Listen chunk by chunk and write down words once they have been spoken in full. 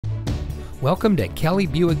Welcome to Kelley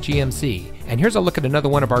Buick GMC, and here's a look at another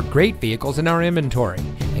one of our great vehicles in our inventory,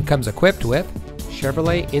 and comes equipped with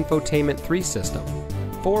Chevrolet Infotainment 3 system,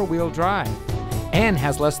 4-wheel drive, and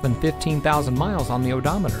has less than 15,000 miles on the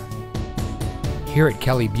odometer. Here at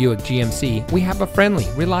Kelley Buick GMC, we have a friendly,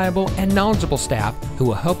 reliable, and knowledgeable staff who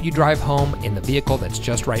will help you drive home in the vehicle that's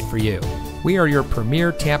just right for you. We are your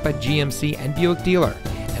premier Tampa GMC and Buick dealer,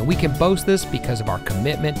 and we can boast this because of our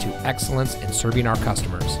commitment to excellence in serving our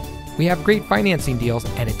customers. We have great financing deals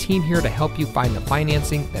and a team here to help you find the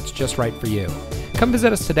financing that's just right for you. Come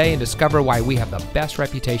visit us today and discover why we have the best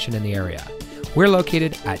reputation in the area. We're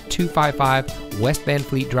located at 255 West Van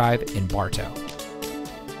Fleet Drive in Bartow.